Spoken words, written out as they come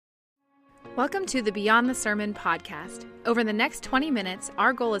Welcome to the Beyond the Sermon podcast. Over the next 20 minutes,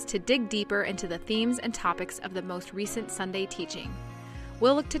 our goal is to dig deeper into the themes and topics of the most recent Sunday teaching.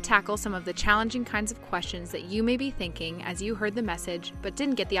 We'll look to tackle some of the challenging kinds of questions that you may be thinking as you heard the message but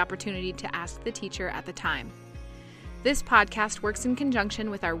didn't get the opportunity to ask the teacher at the time. This podcast works in conjunction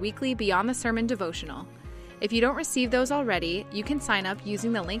with our weekly Beyond the Sermon devotional. If you don't receive those already, you can sign up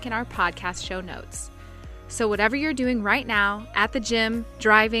using the link in our podcast show notes. So whatever you're doing right now, at the gym,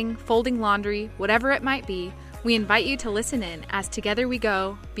 driving, folding laundry, whatever it might be, we invite you to listen in as together we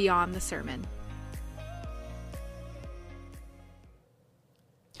go beyond the sermon.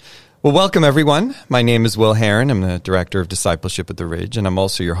 Well, welcome everyone. My name is Will Heron. I'm the Director of Discipleship at The Ridge, and I'm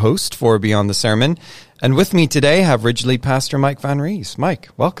also your host for Beyond the Sermon. And with me today, I have Ridge Lead Pastor Mike Van Rees. Mike,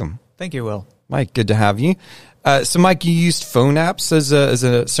 welcome. Thank you, Will. Mike, good to have you. So, Mike, you used phone apps as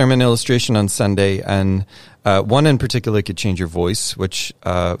a sermon illustration on Sunday, and one in particular could change your voice, which,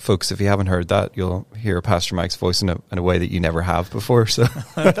 folks, if you haven't heard that, you'll hear Pastor Mike's voice in a way that you never have before. So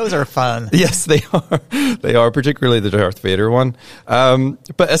those are fun. Yes, they are. They are, particularly the Darth Vader one.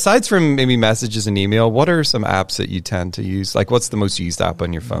 But aside from maybe messages and email, what are some apps that you tend to use? Like, what's the most used app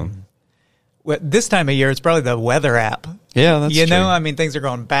on your phone? Well, this time of year, it's probably the weather app. Yeah, that's true. I mean, things are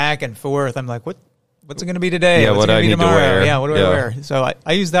going back and forth. I'm like, what's it going to be today? Yeah, what's what it I gonna be need tomorrow? to wear. Yeah, what do I wear? So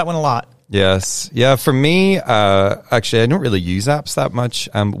I use that one a lot. Yes. Yeah, for me, actually, I don't really use apps that much.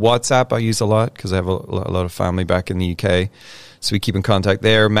 WhatsApp I use a lot because I have a lot of family back in the UK. So we keep in contact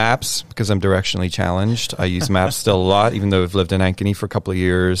there. Maps, because I'm directionally challenged. I use Maps still a lot, even though I've lived in Ankeny for a couple of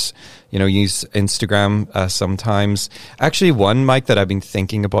years. Use Instagram sometimes. Actually, one, Mike, that I've been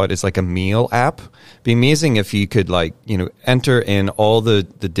thinking about is like a meal app. It'd be amazing if you could enter in all the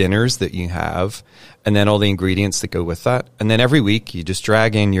dinners that you have and then all the ingredients that go with that. And then every week you just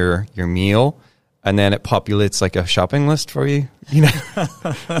drag in your meal. And then it populates like a shopping list for you.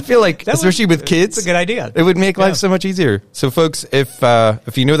 I feel like, especially with kids, it's a good idea. It would make life so much easier. So, folks, if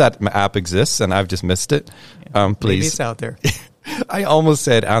you know that app exists and I've just missed it, please. Maybe it's out there. I almost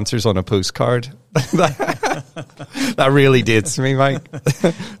said answers on a postcard. That really dates me, Mike.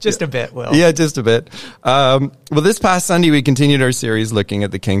 Just a bit, Will. Yeah, just a bit. Well, this past Sunday, we continued our series looking at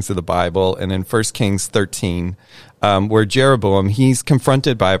the kings of the Bible. And in 1 Kings 13, where Jeroboam, he's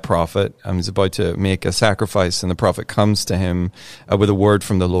confronted by a prophet. He's about to make a sacrifice, and the prophet comes to him with a word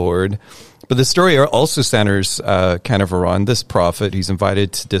from the Lord. But the story also centers kind of around this prophet. He's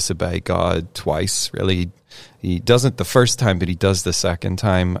invited to disobey God twice, really. He doesn't the first time, but he does the second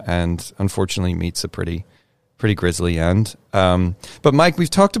time, and unfortunately meets a pretty grisly end. But Mike, we've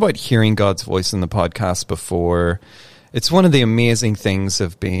talked about hearing God's voice in the podcast before. It's one of the amazing things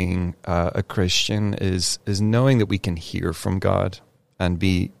of being a Christian is knowing that we can hear from God and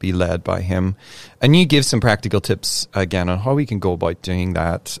be led by Him. And you give some practical tips again on how we can go about doing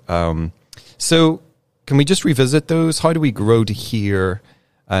that. So can we just revisit those? How do we grow to hear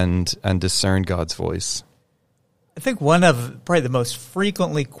and discern God's voice? I think one of probably the most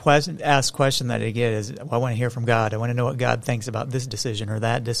frequently asked question that I get is, I want to hear from God. I want to know what God thinks about this decision or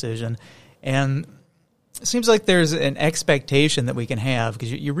that decision. And it seems like there's an expectation that we can have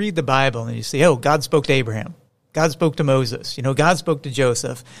because you read the Bible and you see, God spoke to Abraham. God spoke to Moses. God spoke to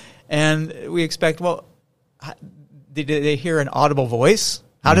Joseph. And we expect, did they hear an audible voice?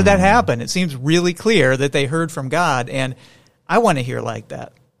 How did that happen? It seems really clear that they heard from God, and I want to hear like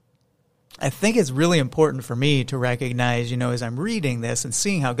that. I think it's really important for me to recognize, as I'm reading this and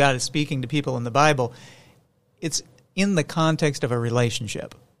seeing how God is speaking to people in the Bible, it's in the context of a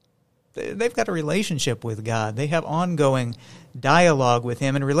relationship. They've got a relationship with God. They have ongoing dialogue with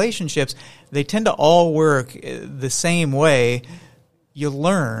Him. And relationships, they tend to all work the same way. You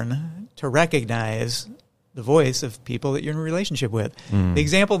learn to recognize the voice of people that you're in a relationship with. The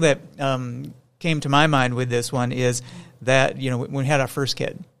example that came to my mind with this one is that, when we had our first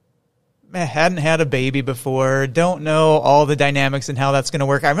kid, I hadn't had a baby before, don't know all the dynamics and how that's going to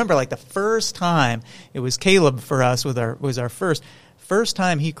work. I remember the first time, it was Caleb for us was our first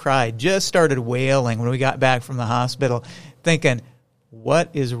time he cried, just started wailing when we got back from the hospital, thinking, what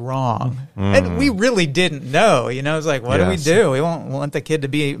is wrong? And we really didn't know. It's like, what do we do? We won't want the kid to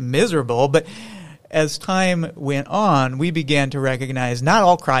be miserable. But as time went on, we began to recognize not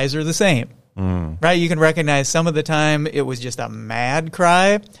all cries are the same. Right? You can recognize some of the time it was just a mad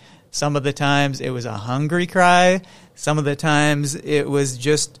cry. Some of the times it was a hungry cry. Some of the times it was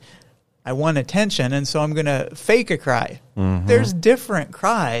just, I want attention, and so I'm going to fake a cry. There's different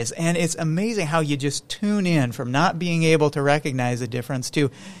cries, and it's amazing how you just tune in from not being able to recognize the difference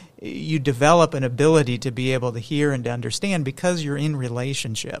to you develop an ability to be able to hear and to understand because you're in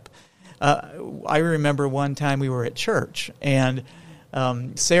relationship. I remember one time we were at church, and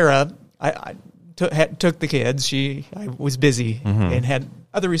Sarah I took the kids. I was busy and had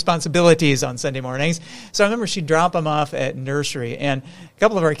other responsibilities on Sunday mornings. So I remember she'd drop them off at nursery, and a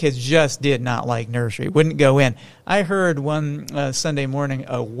couple of our kids just did not like nursery, wouldn't go in. I heard one Sunday morning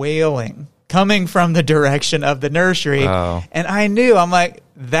a wailing coming from the direction of the nursery, and I knew, I'm like,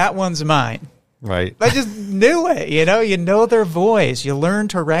 that one's mine. Right. I just knew it, you know their voice. You learn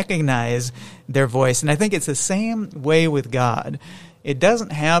to recognize their voice. And I think it's the same way with God. It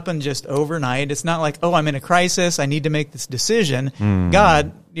doesn't happen just overnight. It's not like, oh, I'm in a crisis, I need to make this decision.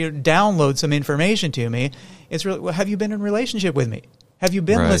 God, download some information to me. It's really, well, have you been in relationship with me? Have you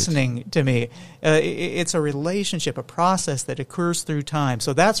been listening to me? It's a relationship, a process that occurs through time.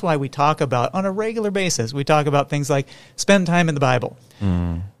 So that's why we talk about, on a regular basis, we talk about things like spend time in the Bible.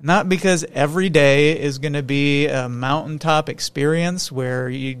 Not because every day is going to be a mountaintop experience where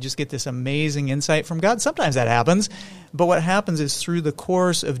you just get this amazing insight from God. Sometimes that happens. But what happens is through the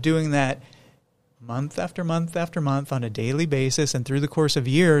course of doing that month after month after month on a daily basis, and through the course of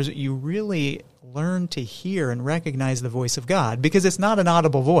years, you really learn to hear and recognize the voice of God, because it's not an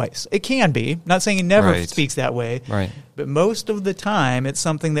audible voice. It can be. I'm not saying he never speaks that way, but most of the time it's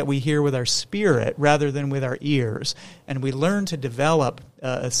something that we hear with our spirit rather than with our ears. And we learn to develop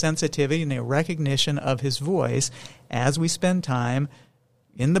a sensitivity and a recognition of his voice as we spend time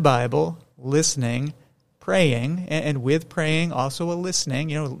in the Bible, listening, praying, and with praying, also a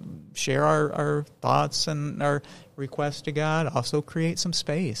listening, share our thoughts and our requests to God, also create some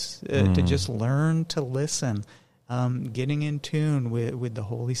space to just learn to listen, getting in tune with the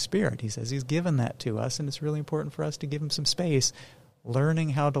Holy Spirit. He says he's given that to us, and it's really important for us to give him some space, learning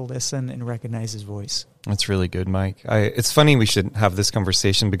how to listen and recognize his voice. That's really good, Mike. It's funny we should have this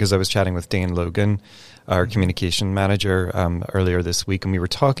conversation, because I was chatting with Dan Logan, our communication manager, earlier this week, and we were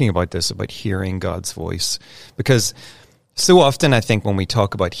talking about this, about hearing God's voice. Because so often I think when we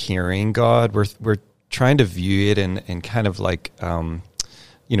talk about hearing God, we're trying to view it in kind of like,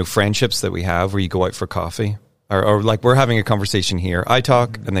 friendships that we have where you go out for coffee. Or like we're having a conversation here. I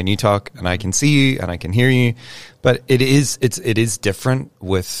talk and then you talk, and I can see you and I can hear you. But it is different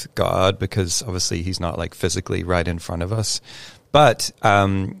with God, because obviously he's not like physically right in front of us. But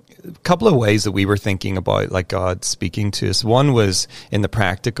a couple of ways that we were thinking about like God speaking to us. One was in the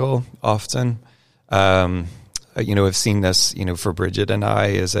practical often. I've seen this, for Bridget and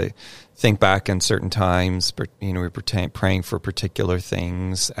I, as I think back in certain times, we were praying for particular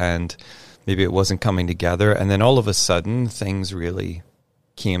things, and maybe it wasn't coming together, and then all of a sudden things really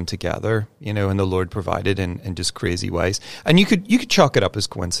came together, and the Lord provided in just crazy ways. And you could chalk it up as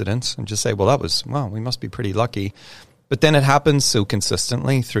coincidence and just say, well, we must be pretty lucky. But then it happens so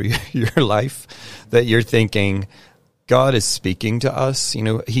consistently through your life that you're thinking, God is speaking to us,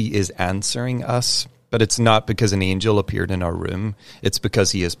 he is answering us, but it's not because an angel appeared in our room. It's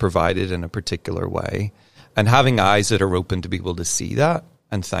because he has provided in a particular way. And having eyes that are open to be able to see that,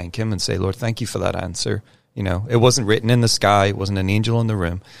 and thank him and say, Lord, thank you for that answer. It wasn't written in the sky. It wasn't an angel in the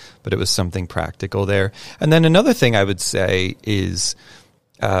room, but it was something practical there. And then another thing I would say is,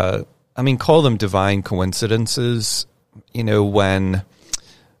 call them divine coincidences. When,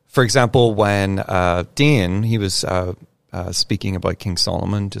 for example, when Dan, he was speaking about King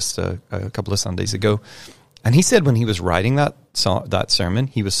Solomon just a couple of Sundays ago, and he said when he was writing that sermon,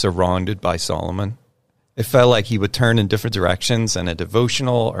 he was surrounded by Solomon. It felt like he would turn in different directions in a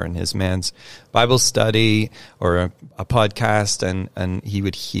devotional or in his man's Bible study or a podcast, and he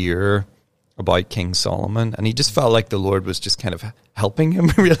would hear about King Solomon. And he just felt like the Lord was just kind of helping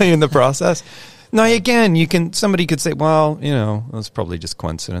him really in the process. Now, again, somebody could say, well, it was probably just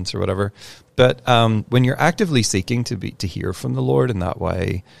coincidence or whatever. But when you're actively seeking to hear from the Lord in that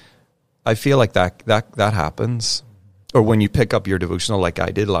way, I feel like that happens. Or when you pick up your devotional like I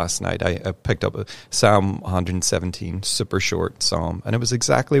did last night, I picked up Psalm 117, super short psalm, and it was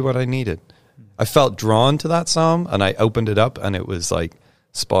exactly what I needed. I felt drawn to that psalm, and I opened it up, and it was like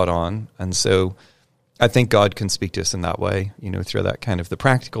spot on. And so I think God can speak to us in that way, through that kind of the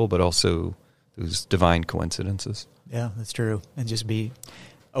practical, but also those divine coincidences. Yeah, that's true. And just be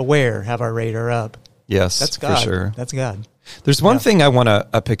aware, have our radar up. Yes, that's God. For sure. That's God. There's one thing I want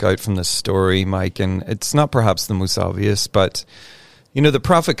to pick out from this story, Mike, and it's not perhaps the most obvious, but, the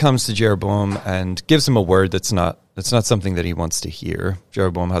prophet comes to Jeroboam and gives him a word that's not something that he wants to hear.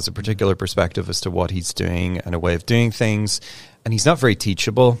 Jeroboam has a particular perspective as to what he's doing and a way of doing things, and he's not very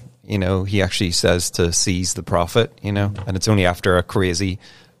teachable. He actually says to seize the prophet, and it's only after a crazy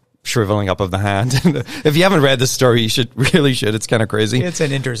shriveling up of the hand. If you haven't read this story, you really should. It's kind of crazy. It's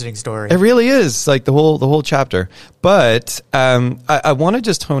an interesting story. It really is, like the whole chapter. But I want to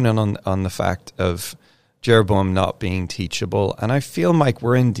just hone in on the fact of Jeroboam not being teachable. And I feel like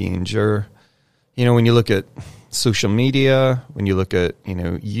we're in danger. You know, when you look at social media, when you look at, you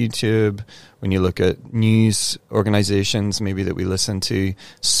know, YouTube, when you look at news organizations maybe that we listen to,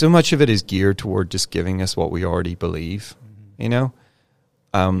 so much of it is geared toward just giving us what we already believe, you know?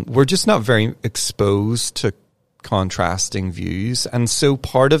 We're just not very exposed to contrasting views. And so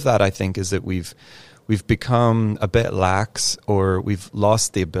part of that, I think, is that we've become a bit lax, or we've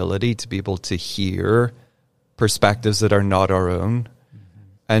lost the ability to be able to hear perspectives that are not our own,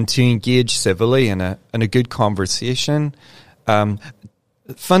 and to engage civilly in a good conversation.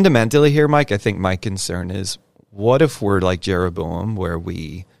 Fundamentally here, Mike, I think my concern is, what if we're like Jeroboam, where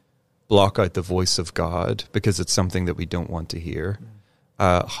we block out the voice of God because it's something that we don't want to hear?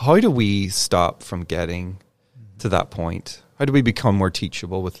 How do we stop from getting to that point? How do we become more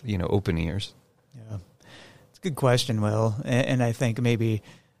teachable with, you know, open ears? Yeah, it's a good question, Will. And I think maybe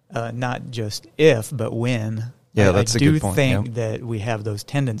not just if, but when. Yeah, that's a good point. I do think that we have those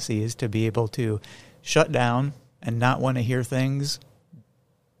tendencies to be able to shut down and not want to hear things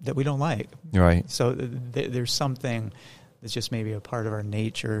that we don't like. Right. So there's something that's just maybe a part of our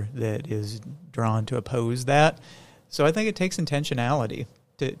nature that is drawn to oppose that. So I think it takes intentionality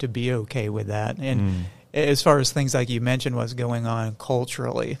to be okay with that. And as far as things like you mentioned, what's going on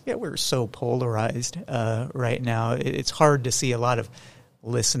culturally, we're so polarized right now. It's hard to see a lot of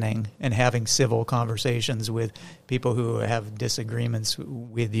listening and having civil conversations with people who have disagreements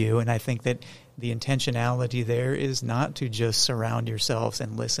with you. And I think that the intentionality there is not to just surround yourselves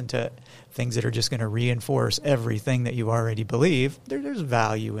and listen to things that are just going to reinforce everything that you already believe. There's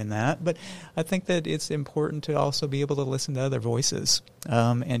value in that. But I think that it's important to also be able to listen to other voices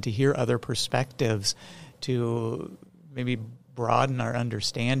and to hear other perspectives, to maybe broaden our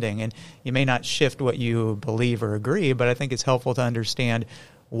understanding. And you may not shift what you believe or agree, but I think it's helpful to understand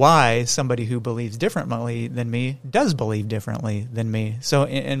why somebody who believes differently than me does believe differently than me. So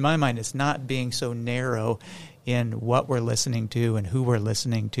in my mind, it's not being so narrow in what we're listening to and who we're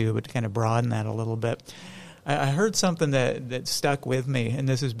listening to, but to kind of broaden that a little bit. I heard something that stuck with me, and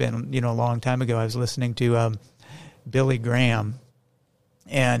this has been, you know, a long time ago. I was listening to Billy Graham,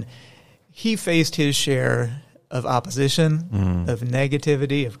 and he faced his share of opposition, of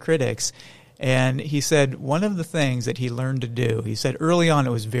negativity, of critics. And he said one of the things that he learned to do, he said early on it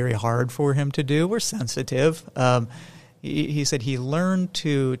was very hard for him to do. We're sensitive. He said he learned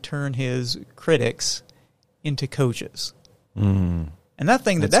to turn his critics into coaches. And that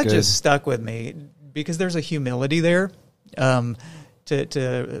thing, that just stuck with me, because there's a humility there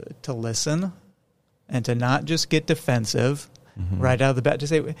to listen and to not just get defensive right out of the bat, to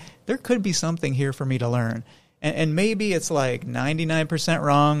say there could be something here for me to learn. And maybe it's like 99%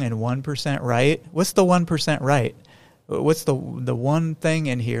 wrong and 1% right. What's the 1% right? What's the one thing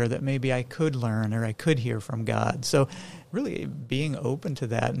in here that maybe I could learn or I could hear from God? So really being open to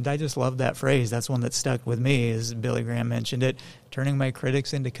that. And I just love that phrase. That's one that stuck with me, as Billy Graham mentioned it, turning my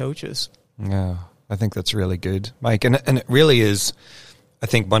critics into coaches. Yeah, I think that's really good, Mike. And it really is, I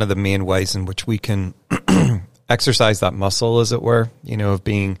think, one of the main ways in which we can exercise that muscle, as it were, you know, of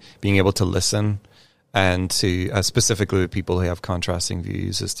being able to listen, and to specifically with people who have contrasting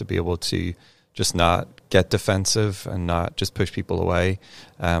views, is to be able to just not get defensive and not just push people away.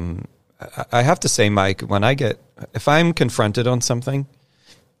 I have to say, Mike, if I'm confronted on something,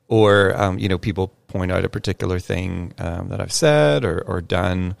 or you know, people point out a particular thing that I've said or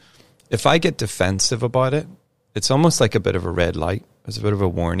done, if I get defensive about it, it's almost like a bit of a red light. It's a bit of a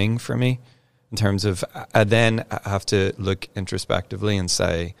warning for me, in terms of I then have to look introspectively and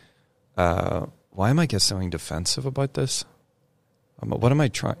say, why am I getting so defensive about this? What am I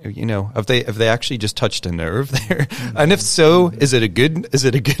trying? You know, have they actually just touched a nerve there? And if so, is it a good nerve? Is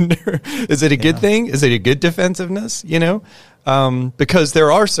it a good thing? Is it a good defensiveness? You know, because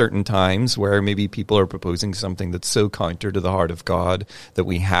there are certain times where maybe people are proposing something that's so counter to the heart of God that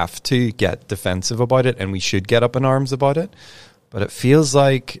we have to get defensive about it, and we should get up in arms about it. But it feels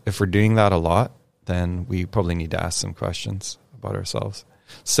like if we're doing that a lot, then we probably need to ask some questions about ourselves.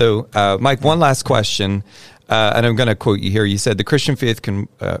 So, Mike, one last question, and I'm going to quote you here. You said the Christian faith can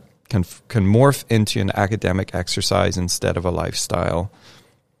morph into an academic exercise instead of a lifestyle.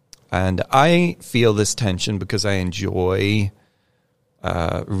 And I feel this tension because I enjoy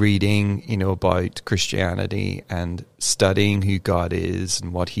reading, you know, about Christianity and studying who God is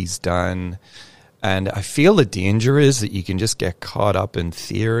and what He's done. And I feel the danger is that you can just get caught up in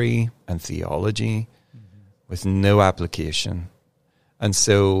theory and theology with no application. And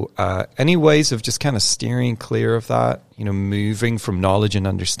so any ways of just kind of steering clear of that, you know, moving from knowledge and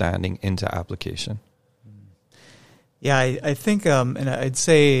understanding into application? Yeah, I think, and I'd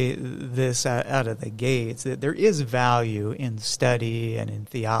say this out of the gates, that there is value in study and in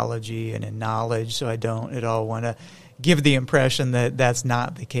theology and in knowledge, so I don't at all want to give the impression that that's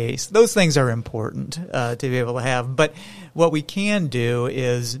not the case. Those things are important to be able to have, but what we can do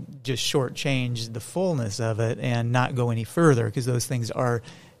is just shortchange the fullness of it and not go any further, because those things are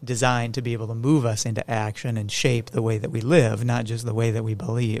designed to be able to move us into action and shape the way that we live, not just the way that we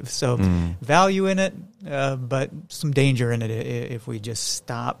believe. So value in it, but some danger in it if we just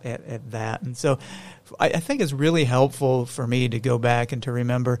stop at that. And so I think it's really helpful for me to go back and to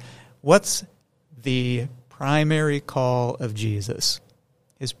remember what's the primary call of Jesus.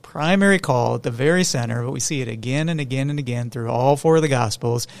 His primary call at the very center, but we see it again and again and again through all four of the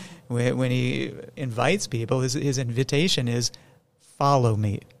Gospels. When he invites people, his invitation is, follow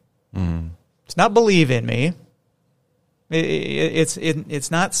me. It's not believe in me.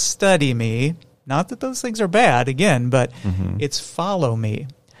 It's not study me. Not that those things are bad, again, but it's follow me.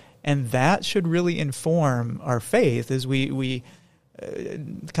 And that should really inform our faith as we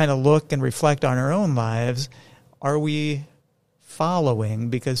kind of look and reflect on our own lives. Are we following?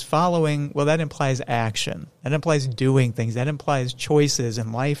 Because following, well, that implies action. That implies doing things. That implies choices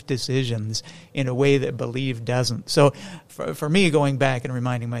and life decisions in a way that believe doesn't. So for me, going back and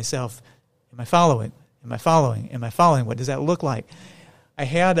reminding myself, am I following? Am I following? Am I following? What does that look like? I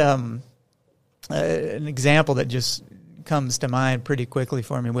had an example that just comes to mind pretty quickly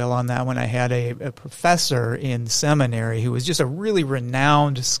for me, Will, on that one. I had a professor in seminary who was just a really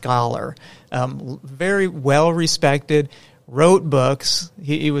renowned scholar, very well-respected, wrote books.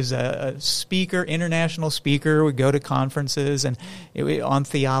 He was a speaker, international speaker, would go to conferences and on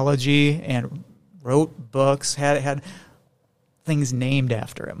theology and wrote books, had things named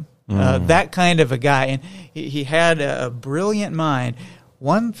after him. That kind of a guy. And he had a brilliant mind.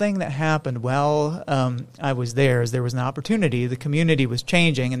 One thing that happened while I was there is there was an opportunity. The community was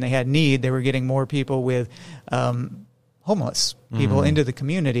changing and they had need. They were getting more people with homeless people into the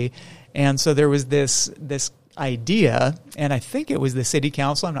community. And so there was this idea, and I think it was the city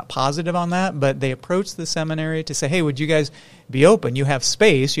council, I'm not positive on that, but they approached the seminary to say, hey, would you guys be open? You have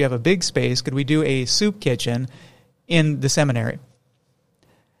space, you have a big space, could we do a soup kitchen in the seminary?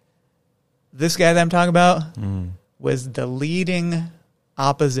 This guy that I'm talking about was the leading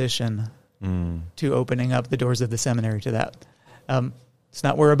opposition to opening up the doors of the seminary to that. It's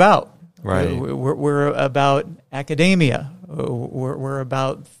not what we're about. Right. We're about academia. We're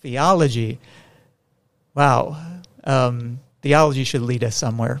about theology. Wow. Theology should lead us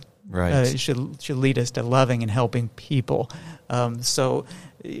somewhere. Right. It should lead us to loving and helping people. So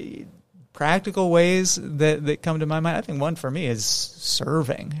practical ways that come to my mind, I think one for me is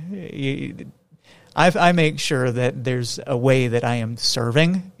serving. I make sure that there's a way that I am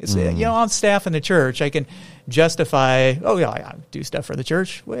serving. On staff in the church, I can justify, I do stuff for the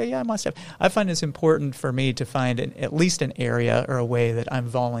church. Well, yeah, I'm on staff. I find it's important for me to find at least an area or a way that I'm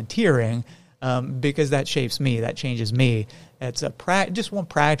volunteering, because that shapes me, that changes me. It's just one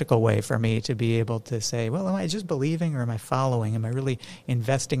practical way for me to be able to say, well, am I just believing or am I following? Am I really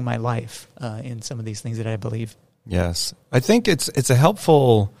investing my life in some of these things that I believe? Yes. I think it's a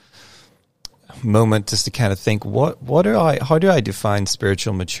helpful moment just to kind of think, how do I define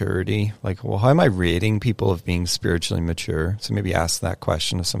spiritual maturity? Like, well, how am I rating people of being spiritually mature? So maybe ask that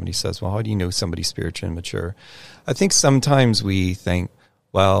question if somebody says, well, how do you know somebody's spiritually mature? I think sometimes we think,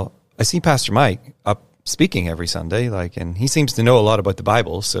 well, I see Pastor Mike up speaking every Sunday, and he seems to know a lot about the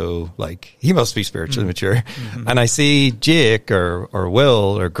Bible, so he must be spiritually mature. Mm-hmm. And I see Jake or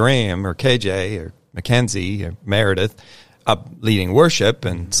Will or Graham or KJ or Mackenzie or Meredith up leading worship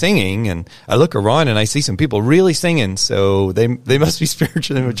and singing, and I look around and I see some people really singing, so they must be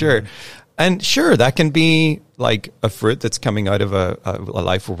spiritually mature. And sure, that can be like a fruit that's coming out of a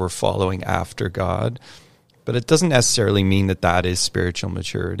life where we're following after God, but it doesn't necessarily mean that is spiritual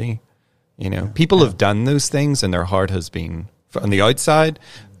maturity. People have done those things and their heart has been on the outside,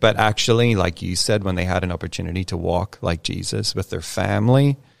 but actually, like you said, when they had an opportunity to walk like Jesus with their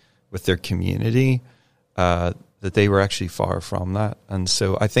family, with their community, that they were actually far from that. And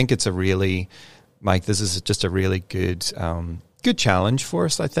so I think it's Mike, this is just a really good challenge for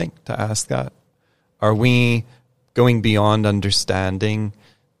us, I think, to ask that. Are we going beyond understanding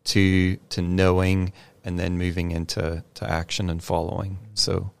to knowing and then moving into action and following?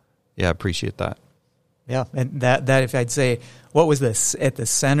 So, yeah, I appreciate that. Yeah, and that if I'd say, what was this at the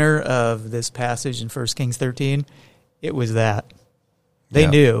center of this passage in 1 Kings 13? It was that. They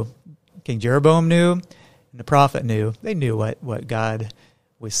knew. King Jeroboam knew, and the prophet knew. They knew what God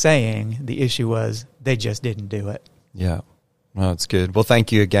was saying. The issue was they just didn't do it. Yeah. Well, it's good. Well,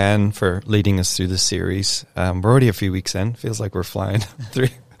 thank you again for leading us through this series. We're already a few weeks in. Feels like we're flying through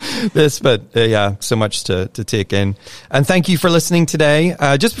this, but yeah, so much to take in. And thank you for listening today.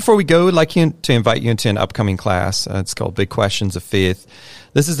 Just before we go, I'd like to invite you into an upcoming class. It's called Big Questions of Faith.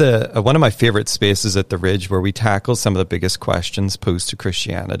 This is one of my favorite spaces at the Ridge, where we tackle some of the biggest questions posed to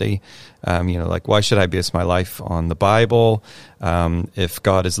Christianity. Like, why should I base my life on the Bible? If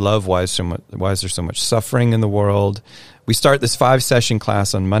God is love, why is there so much suffering in the world? We start this 5-session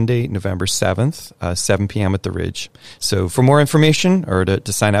class on Monday, November 7th, 7 p.m. at the Ridge. So for more information or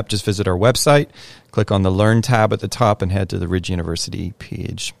to sign up, just visit our website, click on the Learn tab at the top, and head to the Ridge University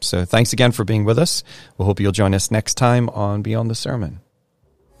page. So thanks again for being with us. We'll hope you'll join us next time on Beyond the Sermon.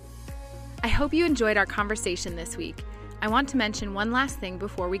 I hope you enjoyed our conversation this week. I want to mention one last thing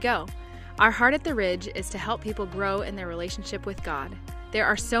before we go. Our heart at the Ridge is to help people grow in their relationship with God. There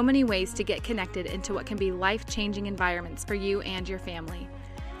are so many ways to get connected into what can be life-changing environments for you and your family.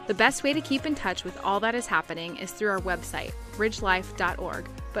 The best way to keep in touch with all that is happening is through our website, ridgelife.org,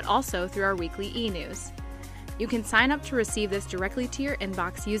 but also through our weekly e-news. You can sign up to receive this directly to your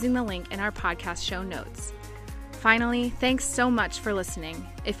inbox using the link in our podcast show notes. Finally, thanks so much for listening.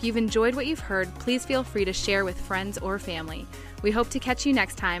 If you've enjoyed what you've heard, please feel free to share with friends or family. We hope to catch you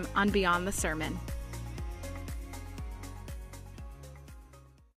next time on Beyond the Sermon.